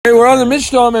on the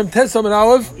Mishnah, Mem Tesam and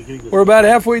Aleph. We're about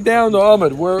halfway down the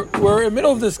Amud. We're in the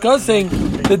middle of discussing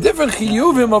the different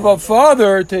chiyuvim of a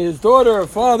father to his daughter, a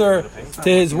father to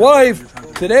his wife.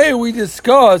 Today we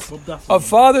discuss a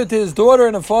father to his daughter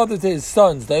and a father to his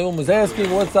sons. Dayan was asking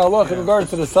what's the halach in regards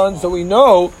to the sons, so we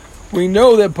know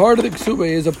that part of the ksuba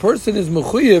is a person is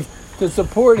mechuyev to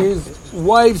support his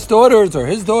wife's daughters or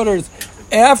his daughters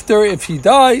after, if he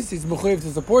dies, he's mechuyev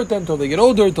to support them till they get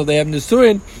older, till they have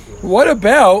nisuin. What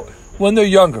about when they're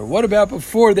younger? What about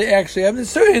before they actually have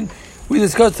nisuin? We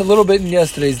discussed a little bit in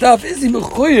yesterday's daf. Is he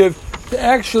mechuyev to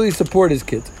actually support his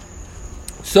kids?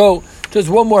 So, just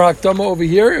one more hakdama over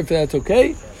here, if that's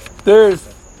okay. There's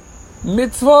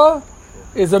mitzvah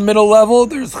is a middle level.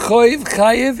 There's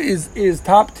chayiv is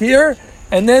top tier,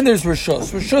 and then there's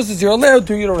rishos. Rishos is you're allowed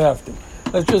to, you don't have to.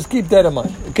 Let's just keep that in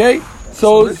mind, okay?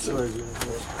 So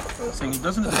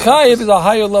chayiv is a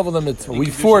higher level than mitzvah. We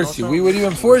force you. We would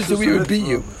even force you. We would beat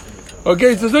you.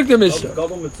 Okay, so look the Mishnah.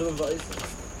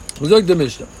 Look the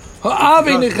Mishnah. A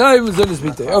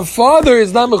father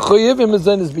is not mechuyev in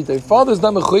mezanis bitay. A father is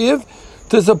not mechuyev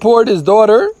to support his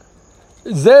daughter.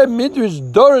 This Rabbi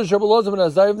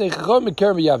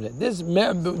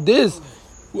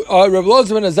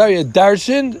Elazar ben Azariah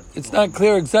darshaned. It's not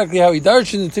clear exactly how he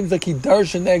darshaned. It seems like he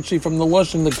darshaned actually from the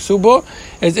lashon the ksuba.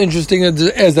 As interesting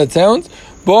as that sounds.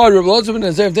 But Rabbi Elazar ben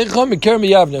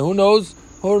Azariah, who knows?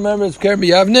 Who remembers Kerem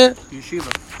Yavne?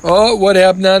 Yeshiva. Oh, what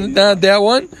happened? Not that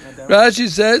one. Rashi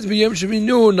says, "B'yom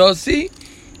sheminu nasi."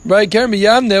 Right, Kerem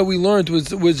Yavne we learned was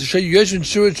Sheyushon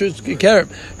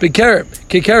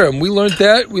Kekerem. We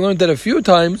learned that a few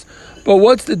times. But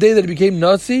what's the day that it became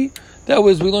nasi? That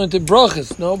was, we learned in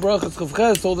Brachas. No, Brachas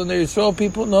Chavches told the Yisrael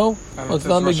people. No, it's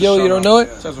not Megillah. You don't know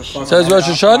it. Says Rosh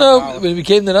Hashanah when it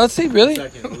became the nasi. Really?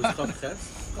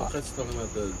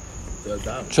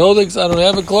 Cholix, I don't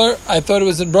have a clear. I thought it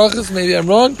was in Brachas. Maybe I'm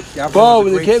wrong. But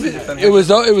it was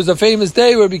a famous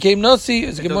day where it became nasi.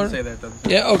 It doesn't say that.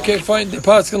 Yeah, okay, fine. They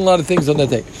passed a lot of things on that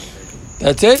day.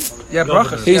 That's it? Yeah,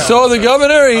 Brachas. He saw the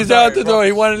governor. He's out the door.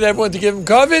 He wanted everyone to give him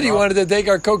covet. He wanted to take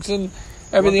our cokes and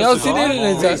everything else he did.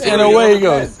 And away he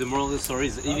goes. The moral of the story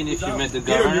is, even if you met the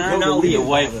governor, your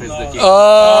wife is the king.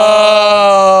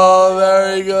 Oh,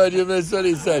 very good. You missed what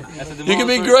he said. You can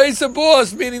be grace a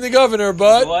boss, meaning the governor,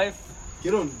 but... The wife?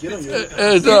 Get on. So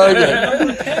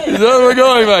we're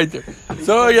going right there.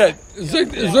 So again,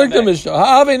 Zuk the Mishnah.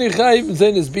 Ha'avei nechayim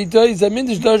zayin es bitay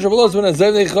zamindish dash rablos when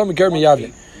azav necham mikar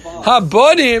miyavne.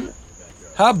 Habanim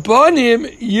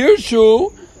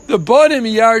yirshu, the banim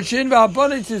yarshin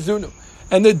v'habanim tizunu,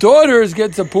 and the daughters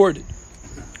get supported.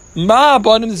 Ma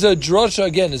banim is a drasha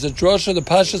again. It's a drasha. The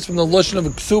pashas from the lashon of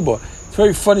a ksuba. It's a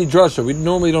very funny drasha. We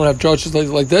normally don't have drashas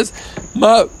like this.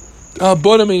 Ma. They don't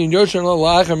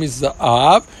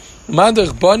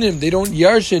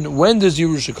yarshin. When does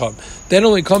Yerusha come? That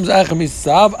only comes achar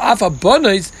misav.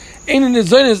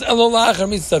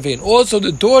 Also,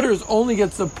 the daughters only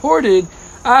get supported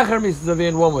achar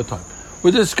misav. One more time.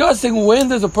 We're discussing when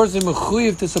does a person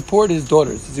mechuyev to support his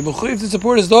daughters. Is he mechuyev to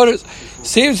support his daughters?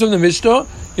 Seems from the Mishnah,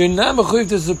 you're not mechuyev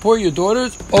to support your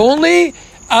daughters only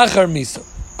achar misav.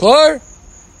 Klar.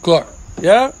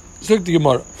 Yeah. Look the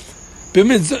Gemara.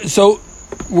 So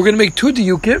we're going to make two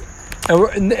diyukim,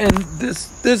 and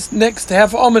this next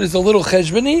half amud is a little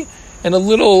cheshbani and a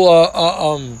little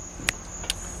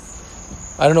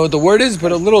I don't know what the word is,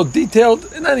 but a little detailed.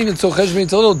 Not even so cheshbani;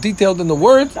 it's a little detailed in the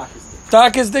word.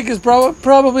 Takisdik is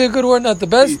probably a good word, not the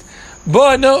best,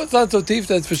 but no, it's not so teef.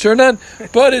 That's for sure not.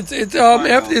 But it's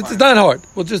not hard.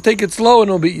 We'll just take it slow and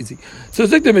it'll be easy. So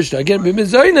it's like the Mishnah again.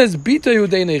 B'mezaynas bitay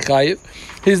udeinei chayiv.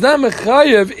 He's not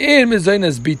mechayiv in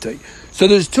mezaynas bitay. So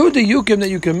there's two diyukim that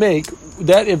you can make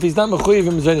that if he's not mechuyev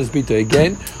in mezaynas bitay.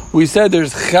 Again, we said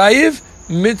there's chayiv,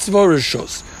 mitzvah,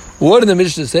 rishos. What did the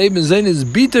Mishnah say? Mezaynas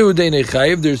bitay udeinei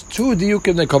chayiv. There's two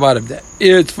diyukim that come out of that.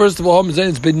 It's first of all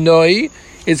mezaynas benoi.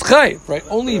 It's chayiv, right?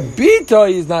 Only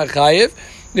bitay is not chayiv.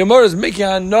 The Gemara is making a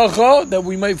hanacha that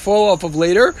we might fall off of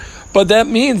later, but that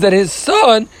means that his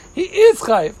son, he is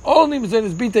chayiv. Only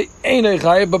mezaynas bitay ain't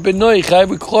chayiv, but benoi chayiv.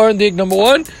 We clear on diak number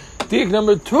one. Diak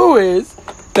number two is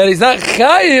that he's not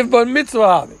chayiv, but mitzvah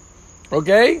havi.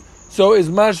 Okay? So is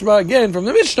mashma again from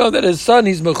the Mishnah that his son,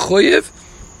 he's mechuyev,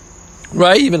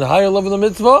 right? Even higher level than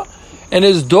mitzvah. And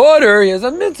his daughter, he has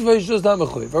a mitzvah, he's just not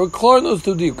mechuyev. We're clear those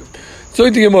two diukim. So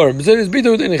the Gemara, mezaynas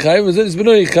bitay udeinei chayiv, mezaynas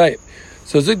benoi chayiv.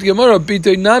 So Zik the Gemara,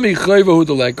 bitay nami chayva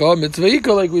hudaleka mitzvah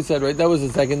ika, like we said, right? That was the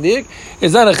second diak.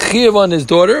 It's not a chiyav on his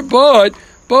daughter, but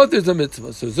there's a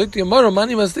mitzvah. So Zik the Gemara,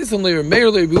 mani mastisam leir meir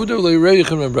leir biuda leir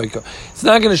reichem rebreka. It's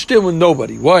not going to steal with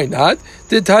nobody. Why not?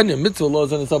 The Tanya mitzvah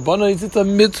laws and it's a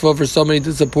mitzvah for somebody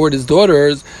to support his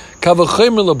daughters.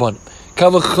 Kavachemer labanim.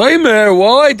 Kavachaymer,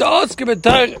 why the Oscar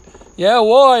Torah? Yeah,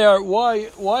 why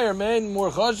are men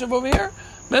more chashiv over here?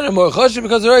 Men are more chashiv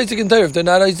because they're Isaac and Torah. If they're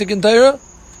not Isaac and Torah,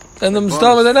 then the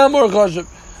Mustama, they're not more chashiv.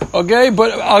 Okay,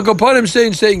 but I'll go put him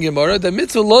saying Gemara. The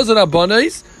mitzvah laws and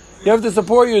abanais, you have to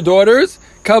support your daughters.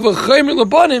 Kavachaymer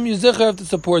labanim, you have to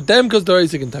support them because they're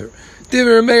Isaac and Torah.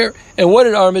 And what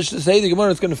did our Mishnah say? The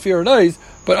Gemara is going to fear nice,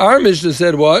 but our Mishnah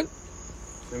said what?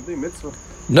 Same thing, mitzvah.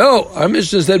 No, our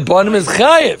Mishnah said banim is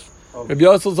chayiv. Rabbi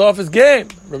Yossel's off his game.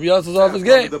 The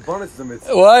bonus is a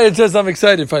mitzvah. Why? It says I'm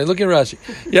excited. Fine. Look at Rashi.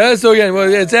 Yeah. So again,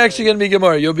 it's actually going to be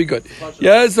Gemara. You'll be good.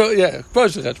 Yeah. So yeah. So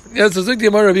look the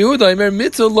Gemara. Rabbi Yehuda.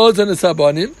 Mitzvah laws and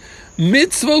esabanim.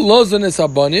 Mitzvah laws and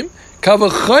esabanim.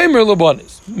 Kavachaymer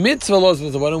labanis. Mitzvah laws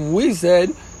and esabanim. We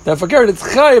said that for Garrett it's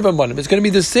chayiv and banim. It's going to be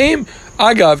the same.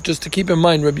 Agav. Just to keep in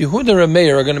mind, Rabbi Yehuda and Rabbi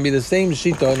Meir are going to be the same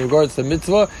shita in regards to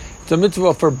mitzvah. It's a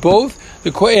mitzvah for both.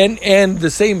 And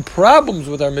the same problems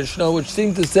with our Mishnah, which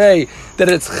seem to say that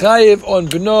it's chayiv on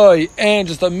b'noi and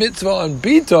just a mitzvah on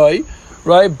bitoi,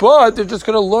 right? But they're just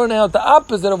going to learn out the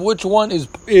opposite of which one is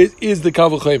the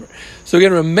kavachaymer. So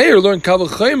again, Rameir learned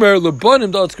kavachaymer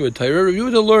lebanim da'atzka b'tayra. Rabbi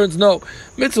Yehuda learns no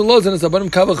mitzvah laws and it's abanim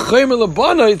kavachaymer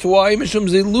lebana. It's why mishum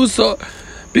zelusa,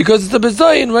 because it's a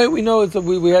bezayin, right? We know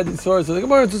we had these stories of the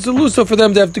Gemara. It's a lusa for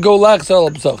them to have to go lachsal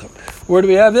b'sachim. Where do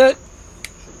we have that?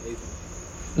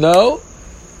 No.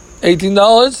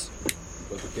 $18?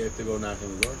 Okay, if they go knock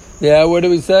on the door. Yeah, what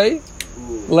did we say?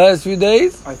 Last few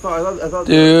days? I thought.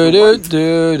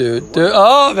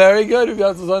 Oh, very good. Rabbi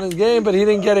Yossel's on his game, but he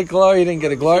didn't get a glory.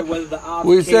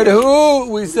 We said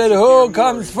who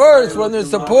comes first when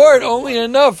there's support, only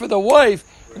enough for the wife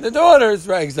and the daughters.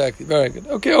 Right, exactly. Very good.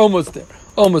 Okay, almost there.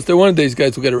 One of these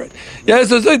guys will get it right. Yeah,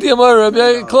 so Zuk the Amar,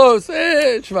 Rabbi, close.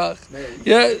 Shvach.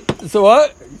 Yeah, so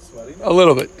what? Are you sweating? A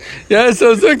little bit. Yeah,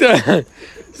 so Zuk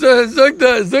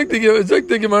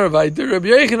the Gemara Vayter, Rabbi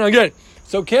Yechon again.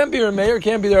 So can't be Rameir,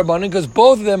 can't be the Rabbanan, because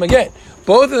both of them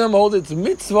hold it's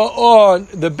mitzvah on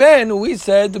the ben. We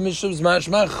said the Mishnah's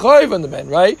mashma chayiv on the ben,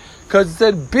 right? Because it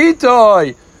said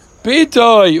bitoi,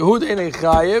 hud ene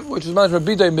chayiv, which is mashma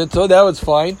bitoi mitzvah. That was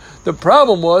fine. The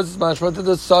problem was mashma that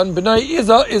the son benai is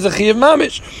a chayiv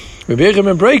mamish. Rabbi Yechon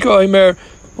ben Breika Omer.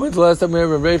 When's the last time we had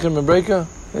Rabbi Yechon ben Breika?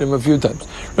 Had him a few times.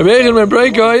 Rabbi Yechon ben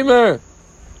Breika Omer.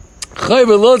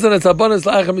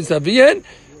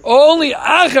 Only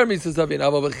achar mitzvah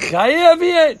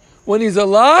when he's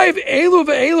alive. Elu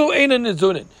ve'elu ein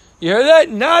nizunin. You hear that?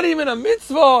 Not even a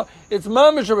mitzvah. It's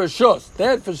mamish or a shus.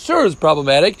 That for sure is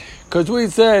problematic because we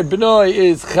said benoi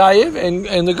is chayiv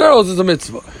and the girls is a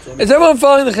mitzvah. Is everyone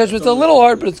following the cheshbon? It's a little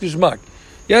hard, but it's geschmack.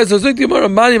 Yeah, so Zuk Gemara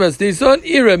Mani Masnison,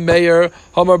 Ira Meir,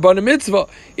 Hamar Banim Mitzvah,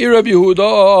 Ira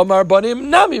Yehuda, Hamar Banim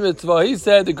Nami Mitzvah. He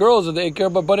said the girls are the Iker,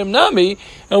 but Banim Nami,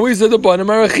 and we said the Banim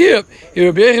are a Chiyuv.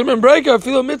 Ira B'Yechim and Breaker,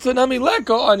 Filo Mitzvah Nami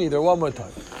Leko on either. One more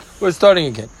time. We're starting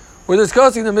again. We're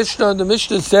discussing the Mishnah. The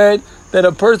Mishnah said that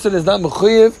a person is not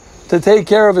mechuyev to take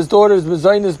care of his daughter's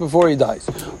mezainis before he dies.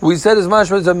 We said his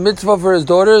mashma is a mitzvah for his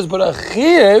daughters, but a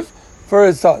chiyuv for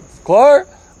his sons. Clear?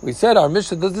 We said our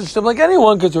Mishnah doesn't stem like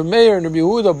anyone because Meir and Rabbi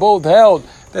Yehuda both held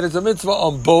that it's a mitzvah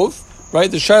on both. Right?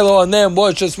 The shiloh on them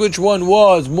was just which one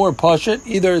was more pashut.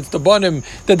 Either it's the banim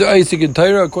that they're Isaac and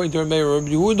Torah, according to Meir, or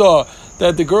Rabbi Yehuda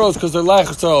that the girls because they're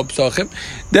lachasal psachim.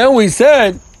 Then we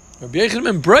said Rabbi Yechon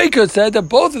and Breaker said that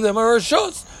both of them are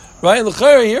rishos. Right? In the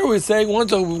Chayra here we're saying one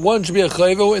should be a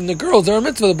chayv and the girls are a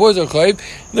mitzvah, the boys are chayv,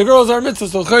 and the girls are a mitzvah,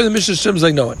 so Chayra the Mishnah stems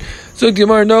like no one. So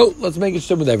Gemara, no, let's make it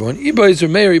stem with everyone. Ibayis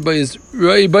Rameir, Ibayis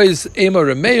Ema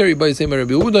Rameir, Ibayis Ema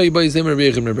Rabbi Yehuda, Ibayis Ema Rabbi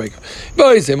Yechon and Breaker.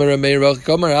 Ibayis Ema Rameir,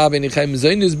 Kamar Abin Ichaim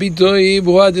Zainus Bitoi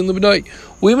Buhadin Libnoi.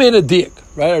 We made a diak,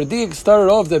 right? Our diak started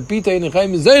off that Bitoi and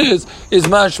Ichaim Zainus is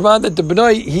mashma that the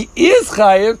Bnoi, he is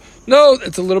chayiv. No,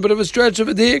 it's a little bit of a stretch of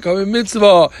a diak.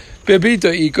 Mitzvah,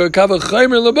 Bebita, Ika, Kava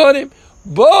Chaymer Labanim.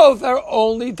 Both are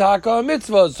only taka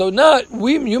mitzvah. So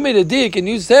you made a diak and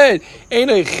you said,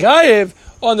 ain't a chayiv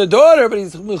on the daughter, but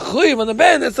he's mechuyev on the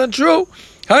ben. That's not true.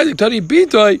 Hi, Tani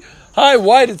Bitoi. Hi,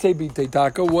 why did it say Bitoi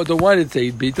taka? Why did it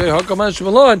say Bitoi? Hakaman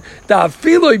Shmalon. Da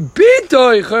filoi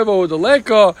Bitoi chayva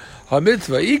udaleka.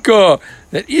 Ha-mitzvah Ika.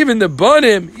 That even the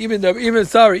banim, even the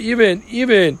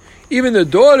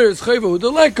daughters,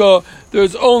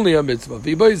 there's only a mitzvah.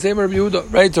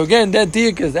 Right? So again, that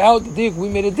diak is out. The diak, we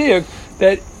made a diak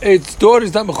that its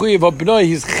daughter's not mechuyev, but b'nai,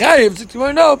 he's chayiv.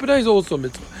 No, b'nai is also a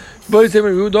mitzvah.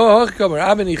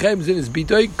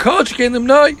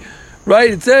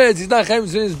 Right? It says he's not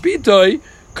chayiv in his bitoi.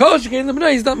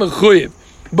 He's not mechuyev.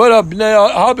 But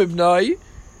ha-b'nai,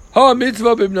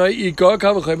 ha-mitzvah b'nai, ika,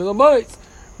 kavachayim l'mayis.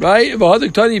 Right? Why did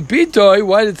it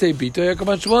say bitoi?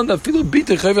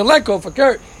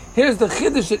 Here's the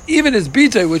chiddush that even his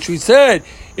bitay, which we said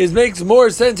makes more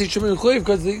sense, he should be chayiv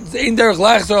because it's ein derech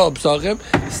lachzor al psachim.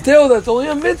 Still, that's only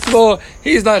a mitzvah.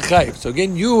 He's not chayiv. So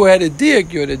again, you had a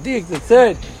diak that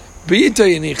said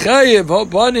bitay and chayiv,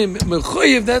 habanim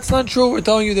mechayiv. That's not true. We're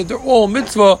telling you that they're all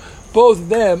mitzvah. Both of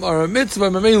them are a mitzvah.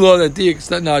 Law that diak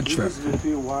is not true.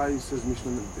 Why he says in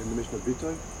the Mishnah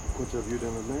bitay?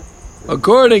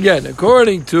 According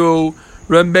to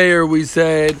Rameir, we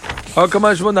said, but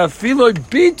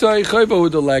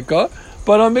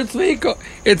a mitzvah,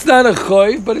 it's not a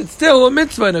chayv, but it's still a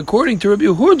mitzvah. And according to Rabbi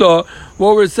Yehuda,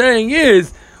 what we're saying is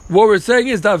that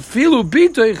filu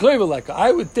bita chayv.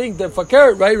 I would think that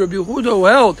fakir, right? Rabbi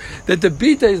Yehuda held that the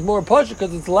bita is more pasha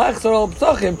because it's lachzor al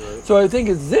psachim. So I think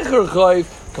it's zicher chayv.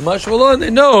 Kamash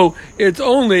v'lon. No, it's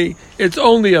only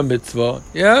a mitzvah.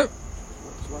 Yeah.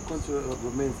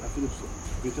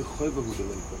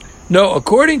 No,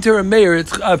 according to Rameir,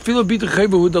 it's afilu bita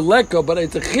chayva hudaleka, but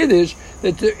it's a chiddush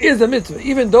that there is a mitzvah,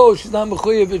 even though she's not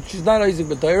mechuyev, she's not Isaac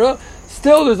b'Torah.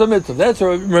 Still, there's a mitzvah. That's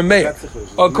Rameir.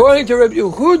 According to Rabbi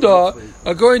Yehuda,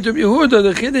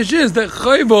 the chiddush is that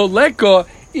chayva leka,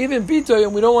 even bita,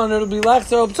 and we don't want her to be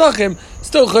lachzor al psachim,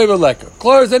 still chayva leka.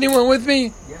 Clara, is anyone with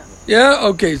me? Yeah.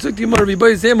 Okay. So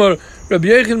Rabbi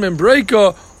Yechon ben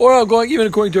Breika, or I'll go even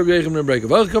according to Rabbi Yechon ben Breika.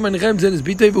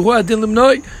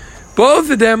 Both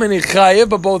of them in chayev,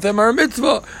 but both of them are a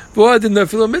mitzvah.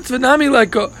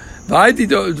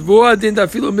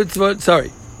 Sorry,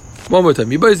 one more time.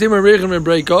 We're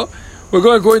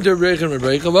going according to Rabbi Yechon ben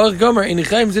Breika.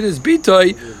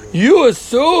 You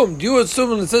assume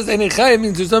when it says Enichayim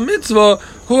means there's a mitzvah.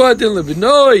 There's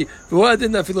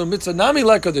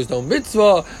no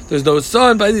mitzvah, there's no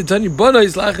son. What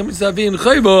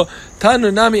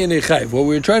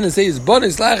we're trying to say is he is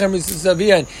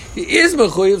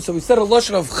mechuyev, so we said a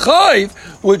lashon of chayv,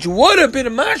 which would have been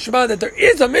a mashma that there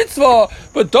is a mitzvah,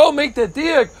 but don't make that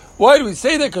diak. Why do we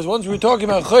say that? Because once we were talking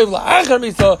about chayv la'achar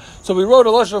misa, so we wrote a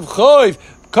lashon of chayv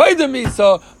kaidem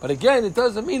misa, but again, it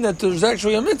doesn't mean that there's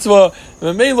actually a mitzvah.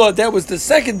 That was the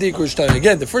second diak we're studying.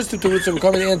 Again, the first two Terutzim were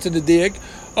coming to answer the diak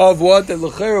of what the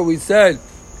l'chera we said.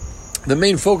 The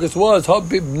main focus was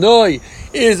habib noi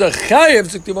is a chayev.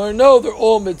 So no, they're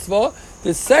all mitzvah.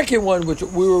 The second one, which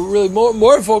we were really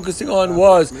more focusing on,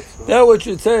 was that which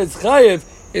it says chayev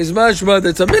is mashma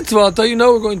that's a mitzvah. I'll tell you,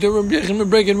 we're going to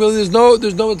break, and really there's no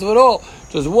mitzvah at all.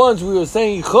 Just once we were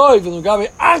saying chayv and gabe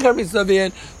achar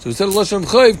mitzvahin, so we said lashon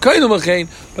chayv kainu machain,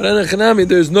 but in Hanami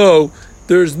there's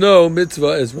no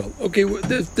mitzvah as well. Okay,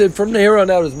 from here on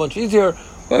out is much easier.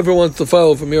 Whoever wants to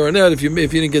follow from here on out, if you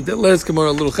didn't get that last Gemara,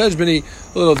 a little cheshbeni,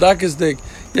 a little dakisdik,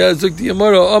 zuk the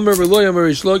Gemara Amar v'lo Amar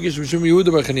Ishlokish v'shum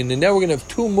Yehuda bar Chanina. And now we're going to have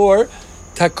two more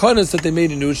takanas that they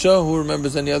made in Usha. Who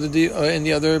remembers any other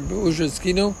Usha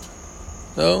Skinu?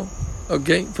 No.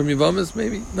 Okay, from Yivamis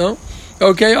maybe? No.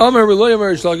 Okay, Amar v'lo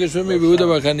Amar Ishlokish v'shum Yehuda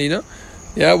bar Chanina.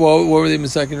 Yeah. Well, what were they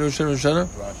misakin Usha and Ushana?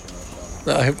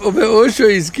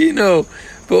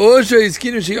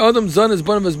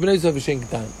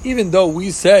 Even though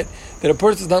we said that a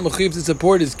person is not mechuyev to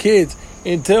support his kids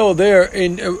until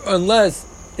unless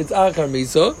it's achar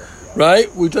misa,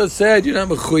 right? We just said you're not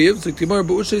mechuyev.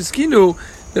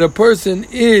 That a person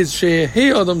is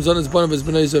shehi adam zon is one of his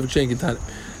bnei of shen kitanim.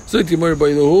 So timor by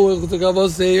the who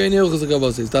chutagavos and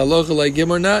chutagavos is that halacha like him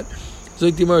or not?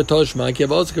 So timor toshma ki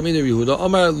avos coming to Yehuda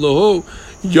Amar lohu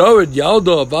Yared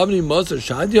Yalda Vavni Masar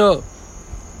Shadya.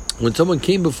 When someone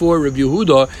came before Rabbi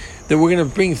Yehuda, then we're going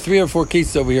to bring 3 or 4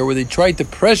 cases over here where they tried to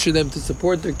pressure them to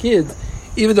support their kids,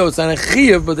 even though it's not a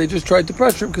chiyuv, but they just tried to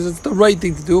pressure them because it's the right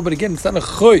thing to do. But again, it's not a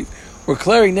chayv. We're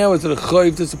clearing now is it a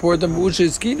chayv to support them? Usha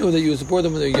Iskinu that you support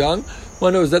them when they're young.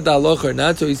 One knows that the halacha or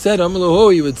not. So he said,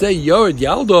 Amalahu, he would say Yared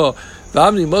Yalda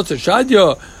Vavni Masar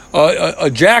Shadya. A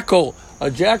jackal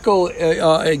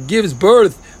gives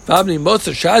birth. Vavni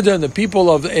Mosar Shadya, and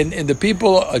the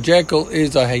people a jackal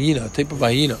is a hyena, a type of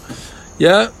hyena.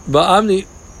 Yeah, Va'amni,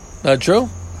 not true?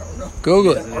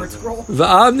 Google it.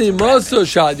 Va'amni Mosar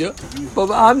Shadya, but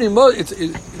Va'amni Mosar, it's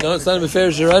not a fair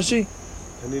Shirashi?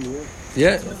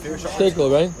 Yeah,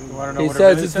 shtickle, right? He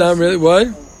says it's not really,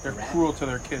 what? They're cruel to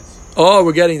their kids. Oh,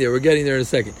 we're getting there in a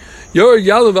second. Your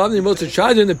Yalav Avni Mosar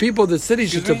Shadya, and the people of the city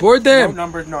should support them.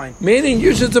 Number 9. Meaning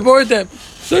you should support them.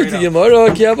 So the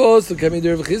Gemara coming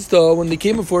to Rav Chisda, when they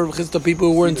came before Rav Chisda,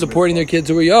 people who weren't supporting their kids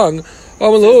who were young.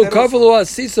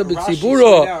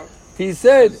 He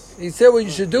said what you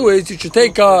should do is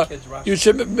you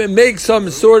should make some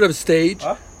sort of stage.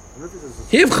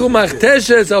 Hivchu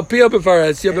machteshes al pia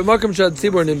befaresia b'makam shad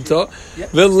tzibur nimtza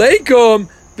v'leikom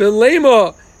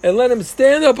v'leima. and let him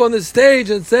stand up on the stage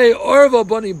and say, Orva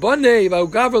Bani Bane,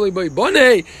 Vaugaverli Bani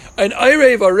Bane, an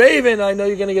Irev, a raven. I know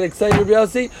you're going to get excited, Rabbi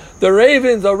Yossi. A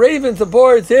raven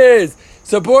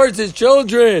supports his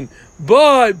children.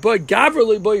 But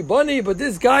Gaverli Bani Bane, but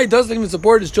this guy doesn't even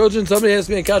support his children. Somebody asked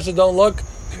me a kasha, don't look.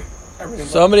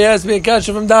 Somebody asked me a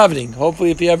kasha from davening.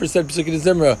 Hopefully, if he ever said Pesukei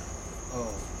Zimra.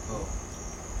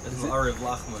 That's Ariv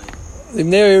Lachmai.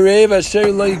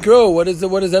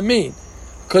 What does that mean?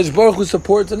 Because Baruch Hu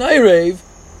supports an Irev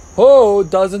who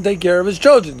doesn't take care of his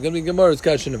children. It's going to be Gemara's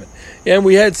kasha in a minute. And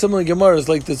we had similar Gemaras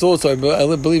like this also. I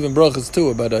believe in Brachas too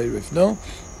about Irev. No?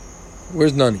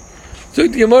 Where's Nani? So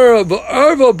the Gemara, the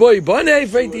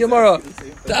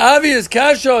obvious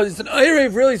kasha is an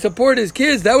Irev really support his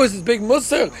kids. That was his big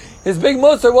musar. His big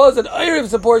musar was an Irev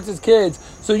supports his kids.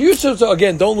 So you should,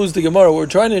 again, don't lose the Gemara. What we're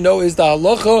trying to know is the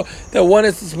halacha that one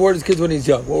has to support his kids when he's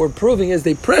young. What we're proving is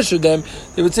they pressured them.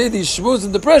 They would say these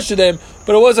shmuzim to pressure them,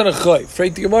 but it wasn't a chayv.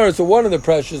 Freit the Gemara. So one of the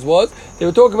pressures was they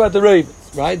would talk about the ravens,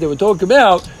 right? They would talk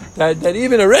about that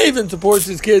even a raven supports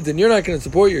his kids, and you're not going to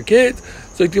support your kids.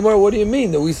 So the Gemara, what do you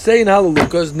mean? That we say in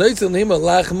Halalukas,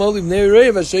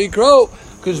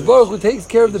 because Baruch Hu takes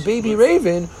care of the baby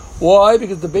raven. Why?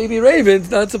 Because the baby raven's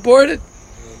not supported.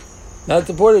 Not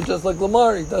supported, just like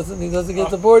Lamar. He doesn't get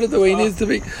supported the way he needs to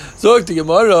be. Zok the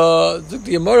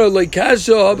Gemara, like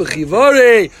kasha, haba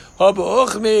chivari, haba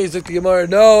ochmi. Zok the Gemara,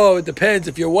 no, it depends.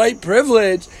 If you're white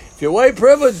privileged,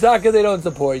 Zaka, they don't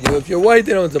support you. If you're white,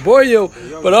 they don't support you.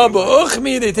 But haba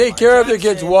ochmi, they take care of their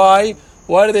kids. Why?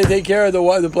 Why do they take care of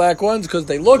the black ones? Because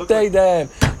they look like them.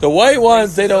 The white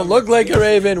ones, they don't look like a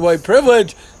raven. White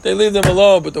privilege, they leave them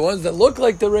alone. But the ones that look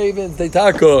like the ravens, they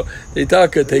take care of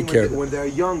them. When they're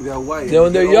young, they're white.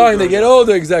 When they're young, they get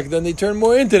older, exactly. Then they turn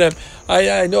more into them.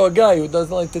 I know a guy who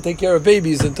doesn't like to take care of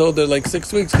babies until they're like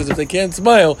 6 weeks, because if they can't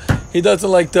smile, he doesn't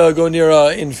like to go near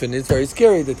an infant. It's very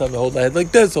scary. They tell me, hold the head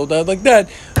like this, hold the head like that.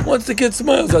 Once the kid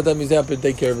smiles at them, he's happy to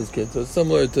take care of his kid. So it's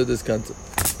similar to this concept.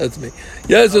 That's me.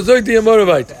 Yeah, so Zog the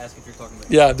Amoravite.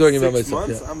 Yeah, I'm talking about myself.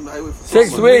 Yeah.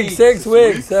 6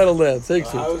 weeks. Settle down. 6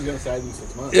 weeks. I was going to say I do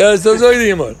 6 months. Yeah, so Zog the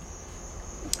Gemara.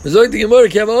 Zog the Gemara.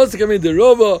 Kavalasa come in the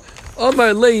Rova.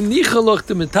 Amar lei nichalach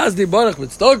to metazni barach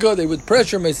with tzedakah. They would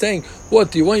pressure me, saying,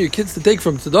 "What do you want your kids to take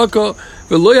from tzedakah?"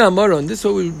 V'loya amar, and this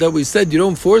is what that we said. You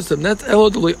don't force them. That's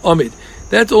elod loy amid.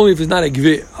 That's only if he's not a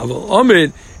gvir. Aval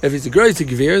amid, if he's a great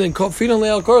gvir, then kofin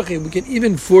le'al korchi. We can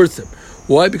even force him.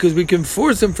 Why? Because we can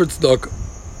force him for tzedakah.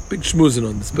 Big shmuzin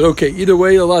on this, but okay. Either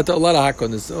way, a lot of hack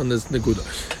on this nekuda.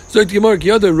 So the Gemara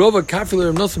kiyada rova kafil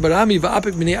Rav Nosson bar Ami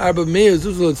va'apik minei arba meir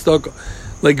zuzul tzedakah.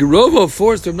 Like Rova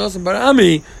forced Rav Nosson bar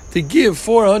Ami to give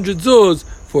 400 zuz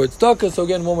for tzedakah. So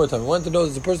again, one more time, we want to know,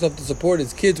 does the person have to support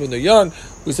his kids when they're young?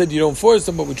 We said you don't force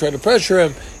them, but we try to pressure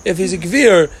him. If he's a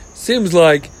gvir, seems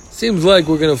like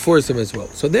we're going to force him as well.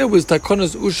 So there was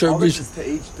takonas ushar. All this is to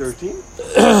age 13.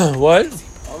 What?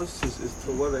 All this is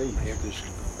to what age?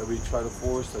 That we try to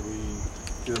force, that we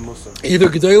give them Muslim. Either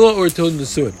Gedela or till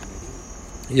Nesuin.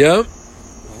 Yeah?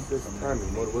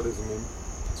 Timing. What does it mean?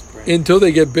 Until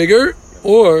they get bigger,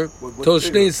 or till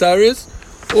Shnei Saris,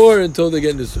 or until they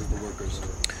get Nesuin.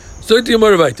 So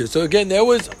again, there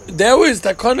was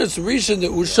Takanas Rishon the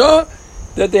Usha,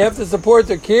 that they have to support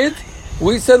their kids.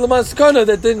 We said Lamaskana,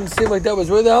 that didn't seem like that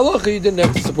was really the halacha. You didn't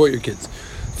have to support your kids.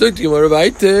 Another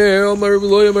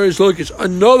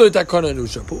takana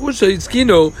nusha. But usha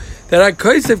itzkino that I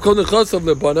kaisef kol nechasav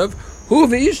lebanav who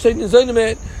ve'ishteit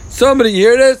nezayin. Somebody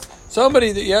hear this?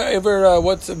 Somebody ever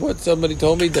what somebody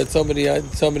told me that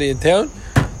somebody in town.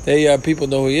 They people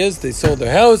know who he is. They sold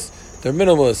their house. They're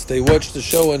minimalists. They watched the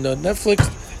show on Netflix.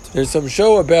 There's some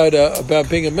show about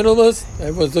being a minimalist.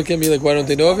 Everyone's looking at me like, why don't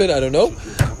they know of it? I don't know.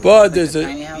 But there's a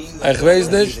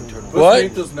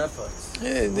what?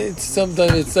 It's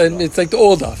sometimes it's like the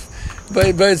old off,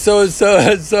 but the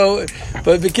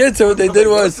kids, so what they did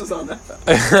was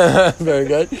very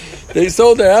good. They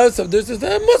sold their house. So this is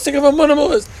a musik of a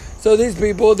minimalist. So these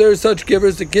people, they're such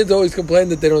givers. The kids always complain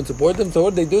that they don't support them. So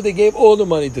what did they do? They gave all the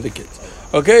money to the kids.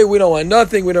 Okay, we don't want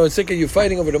nothing. We don't sick of you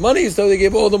fighting over the money. So they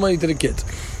gave all the money to the kids.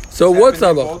 So what's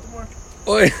up?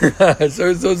 So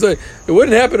it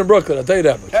wouldn't happen in Brooklyn. I'll tell you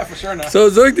that much. Yeah, for sure not. So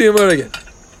Zog the Yomar again.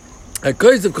 If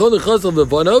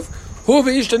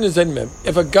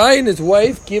a guy and his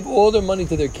wife give all their money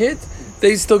to their kids,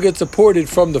 they still get supported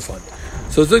from the fund.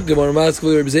 So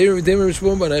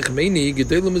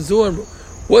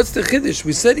what's the chiddush?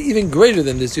 We said even greater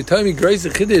than this. You're telling me grace a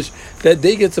chiddush that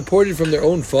they get supported from their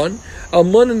own fund.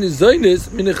 In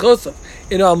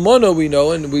Almana we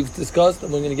know, and we've discussed,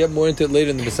 and we're going to get more into it later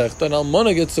in the Masechta, and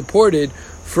Almana gets supported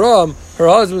from her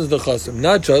husband's nechasim.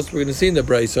 Not just, we're going to see in the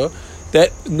Brisa,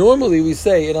 that normally we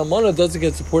say an almana doesn't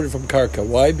get supported from karka.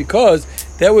 Why? Because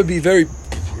that would be very,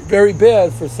 very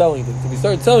bad for selling things. If we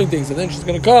start selling things and then she's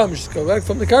going to come, she's going back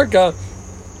from the karka,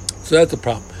 so that's a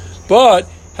problem. But,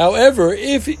 however,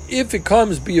 if it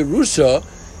comes b'Yerusha,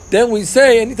 then we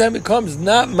say, anytime it comes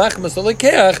not machmas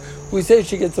alekeach, we say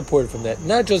she gets supported from that.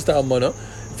 Not just the almana,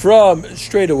 from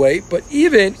straight away, but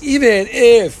even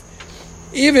if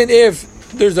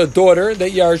there's a daughter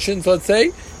that yarshins, let's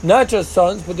say, not just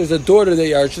sons, but there's a daughter that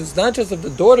yarshins, not just if the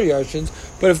daughter yarshins,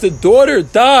 but if the daughter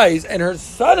dies and her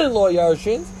son-in-law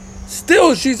yarshins,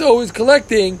 still she's always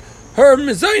collecting her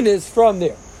mezainis from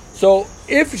there. So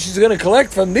if she's going to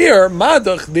collect from there,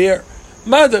 madach there,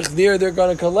 they're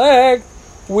going to collect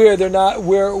where they're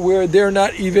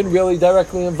not even really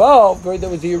directly involved. Right? There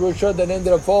was a Yerusha that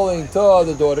ended up falling to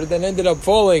the daughter, then ended up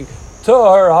falling to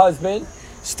her husband.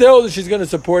 Still, she's going to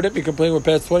support it. We complain we're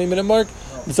past 20-minute mark.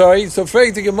 I'm sorry. So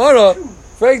Freik the Gemara. Whoa.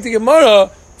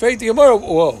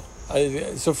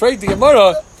 So Freik the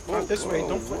Gemara. Not this way.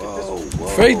 Don't flip it this way.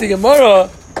 Freik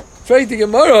the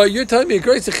Gemara. You're telling me a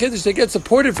great chiddush they get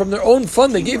supported from their own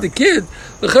fund they gave the kids.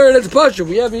 That's pasha.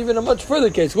 We have even a much further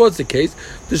case. What's the case?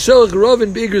 The Shelach Rav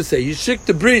and Bigra say he shicked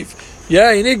the brief.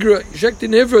 Yeah, in Igra, Shekti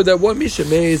Nivra, that one Misha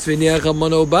Meis V'niach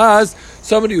Amano Bas,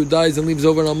 somebody who dies and leaves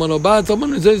over an Amano Bas,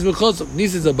 Amano Zayiz B'chosov.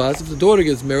 Nisis Abbas, if the daughter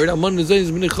gets married, Amano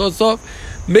Zayiz B'chosov.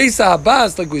 Mesa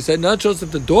Abbas, like we said, not just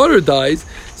if the daughter dies,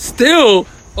 still,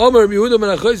 Amar Yehuda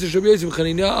Menachos Yishuv Yishuv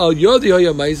Chanina Al Yodi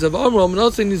Haya Maisav Amar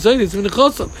Amanotzin Nizayiz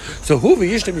B'chosov. So who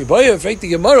v'yishtem Yibaya, Fake the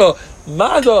Gemara,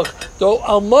 Madach, though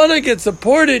Almana gets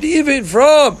supported even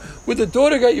from where the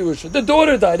daughter got Yerusha. The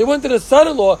daughter died. It went to the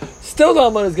son-in-law. Still the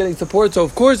Almana is getting support. So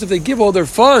of course if they give all their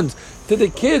funds to the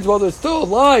kids while they're still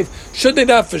alive, should they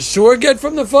not for sure get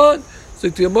from the fund? So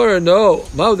to Gemara, no.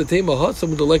 I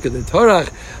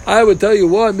would tell you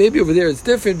why. Maybe over there it's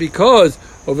different because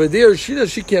over there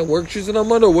she can't work. She's an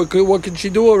Almana. What can she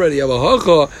do already?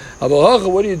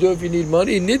 What do you do if you need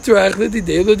money?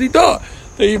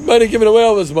 You might have given away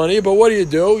all this money, but what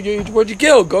do? What'd you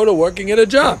kill? Go to work and get a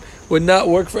job. Would not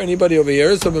work for anybody over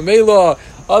here. So Mamela,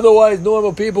 otherwise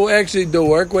normal people actually do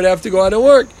work, would have to go out and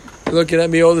work. You're looking at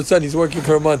me all of a sudden, he's working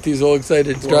for a month, he's all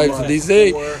excited, drives to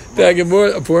DC, back and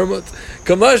forth, 4 months.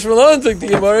 Kamash Malon took the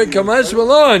Gemara, Kamash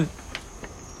Malon.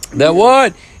 That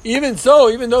one, even so,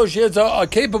 even though she has a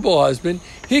capable husband,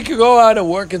 he could go out and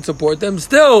work and support them,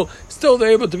 still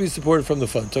they're able to be supported from the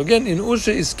fund. So again, in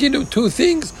Usha Iskinu, two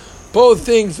things. Both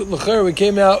things, we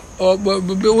came out,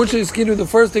 the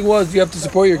first thing was you have to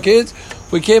support your kids.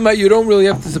 We came out, you don't really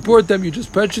have to support them, you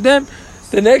just pressure them.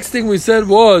 The next thing we said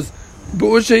was,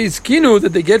 that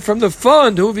they get from the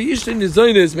fund,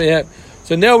 may have.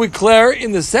 So now we clear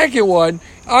in the second one,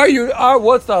 what's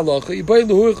the halacha?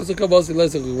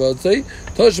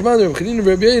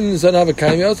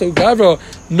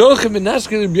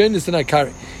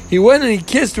 He went and he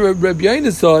kissed Rabbi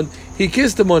Yona's son. He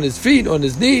kissed him on his feet, on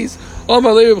his knees. Why in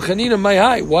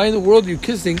the world are you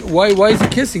kissing? Why is he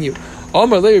kissing you?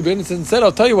 Said,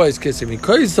 I'll tell you why he's kissing me.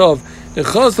 What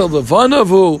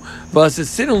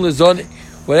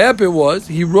happened was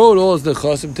he wrote all his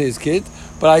nechasim to his kids,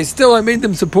 but I made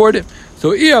them support him.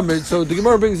 So the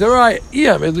Gemara brings the right.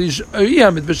 If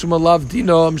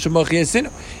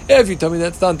you tell me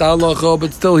that's not the halacha,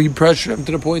 but still he pressured him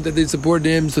to the point that they supported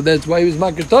him, so that's why he was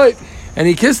makir toif, and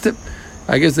he kissed him.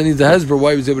 I guess that needs a hezbollah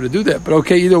why he was able to do that. But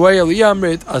okay, either way,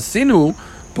 asinu,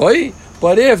 boy.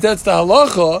 But if that's the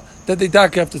halacha, that they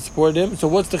have to support him, so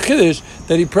what's the chiddush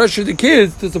that he pressured the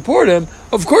kids to support him?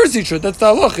 Of course he should. That's the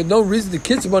halacha. No reason to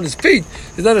kiss him on his feet.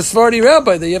 He's not a Sephardi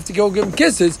rabbi that you have to go give him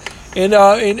kisses in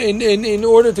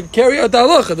order to carry out the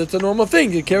halacha. That's a normal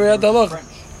thing. You carry out the halacha. French.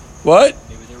 What?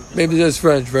 Maybe that's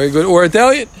French. Very good. Or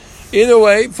Italian. Either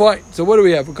way, fine. So what do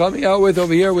we have? We're coming out with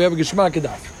over here. We have a Geshmak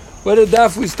Daf. What did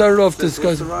Daf we started off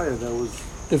discussing?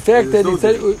 The fact that he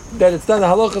said that it's not the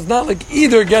halacha is not like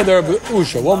either gather of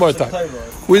Usha. One more time.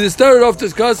 We started off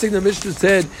discussing, the Mishnah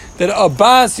said that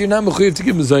Abbas you're not mechuyev to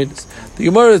give mezainis. The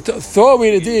Gemara thought we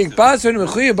had a dig. Abbas you're not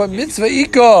mechuyev, but mitzvah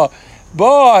ika.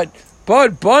 But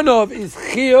Banov is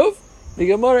chiyuv. The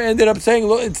Gemara ended up saying,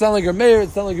 look, it's not like a mayor,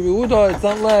 it's not like a Yehuda, it's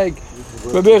not like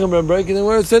Rabbi Yechim breaking the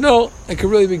word. Said no, it could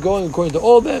really be going according to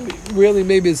all of them. Really,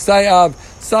 maybe it's Sayav,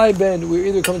 Saiben. We're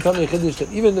either coming to the Chiddush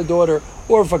that even the daughter,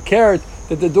 or if a carrot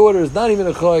that the daughter is not even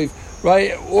a chayiv,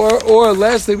 right? Or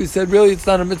lastly, we said really it's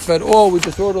not a mitzvah at all. We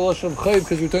just wrote a lashon of chayiv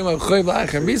because we're talking about chayiv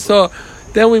la'achar misa.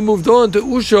 Then we moved on to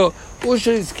Usha.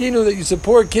 Usha is kinu that you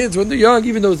support kids when they're young,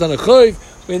 even though it's not a chayiv.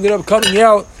 We ended up coming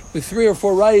out with 3 or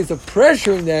 4 rayas of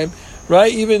pressuring them.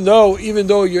 Right, even though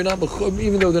you're not,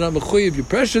 even though they're not mechuyev, you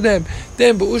pressure them.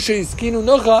 Then, but Usha Iskinu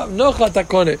Nocha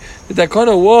Takone. The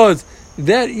Takone was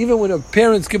that even when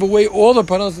parents give away all the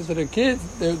parnasos to their kids,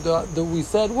 we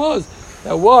said was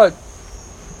that what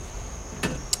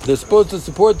they're supposed to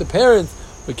support the parents.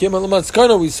 We came on the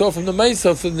Matzkana, we saw from the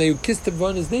Maisa, from they kissed him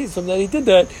on his knees, from that he did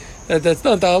that. That's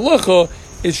not the halacha.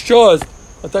 It's just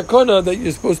a takana that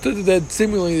you're supposed to do that.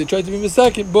 Seemingly they tried to be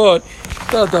misakin, but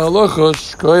it's not the halacha.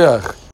 Shkoyach.